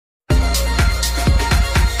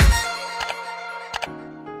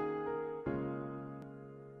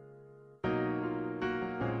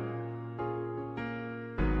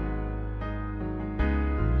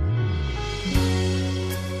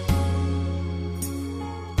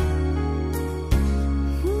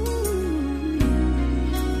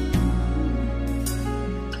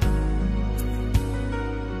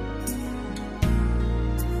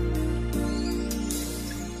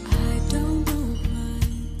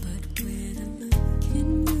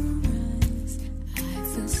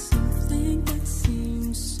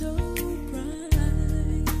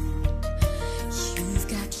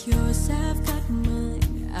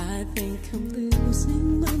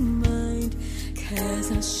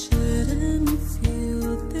'cause I shouldn't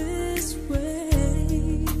feel this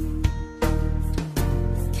way.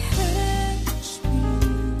 Catch me,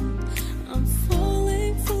 I'm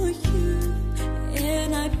falling for you,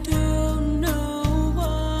 and I don't know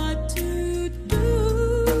what to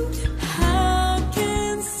do. How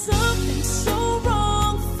can something so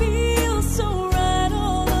wrong feel so right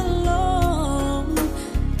all along?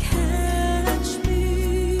 Catch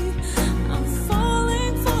me, I'm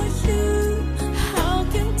falling for you. How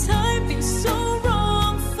can time be so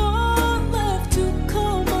wrong for love to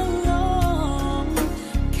come along?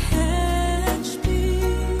 Catch me,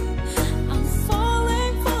 I'm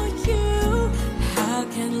falling for you. How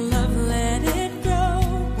can love let it go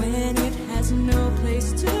when it has no place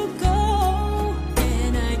to go?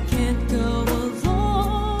 And I can't go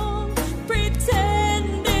along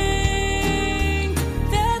pretending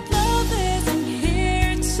that love isn't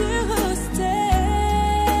here to stay.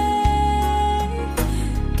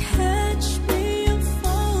 Catch me, I'm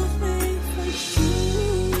falling for you.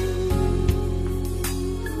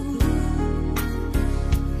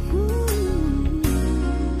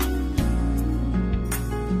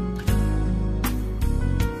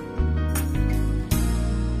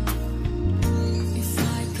 If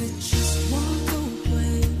I could just walk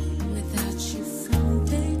away without you from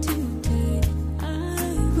day to day, I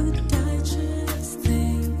would die just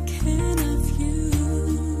thinking of you.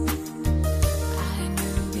 I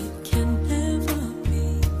know we can never be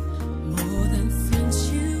more than friends,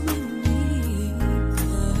 you and me.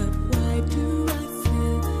 But why do I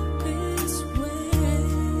feel this way?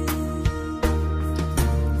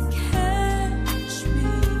 Catch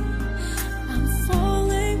me, I'm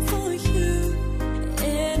falling for you,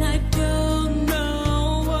 and I don't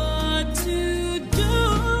know what to do.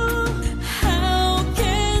 How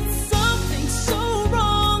can something so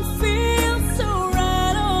wrong feel so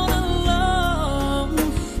right all along?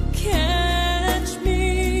 Catch me,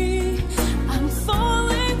 I'm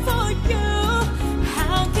falling for you.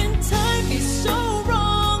 How can time be so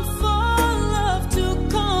wrong for love to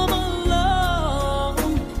come along?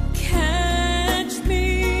 Catch me,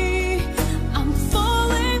 I'm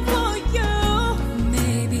falling for you.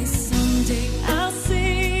 Maybe someday I'll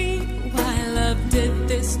see why love did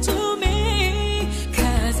this to me,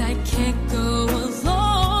 'cause I can't go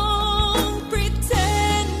along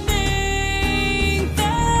pretending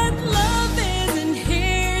that love isn't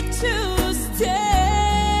here to stay.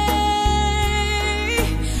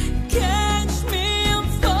 Catch me, I'm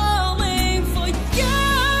falling for you.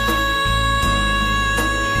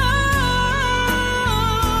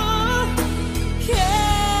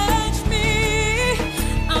 Catch me,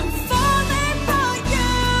 I'm falling for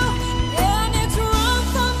you, and it's wrong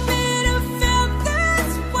for me to feel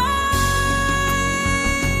this way,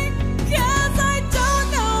 'cause I don't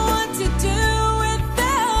know what to do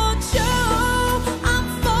without you. I'm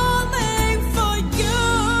falling for you.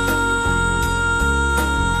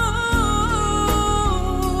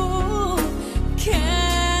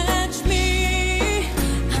 Catch me,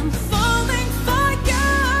 I'm falling for you.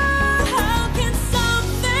 How can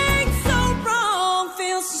something so wrong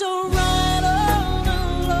feel so right all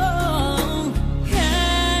along?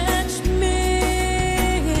 Catch me,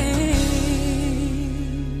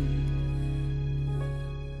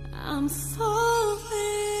 I'm falling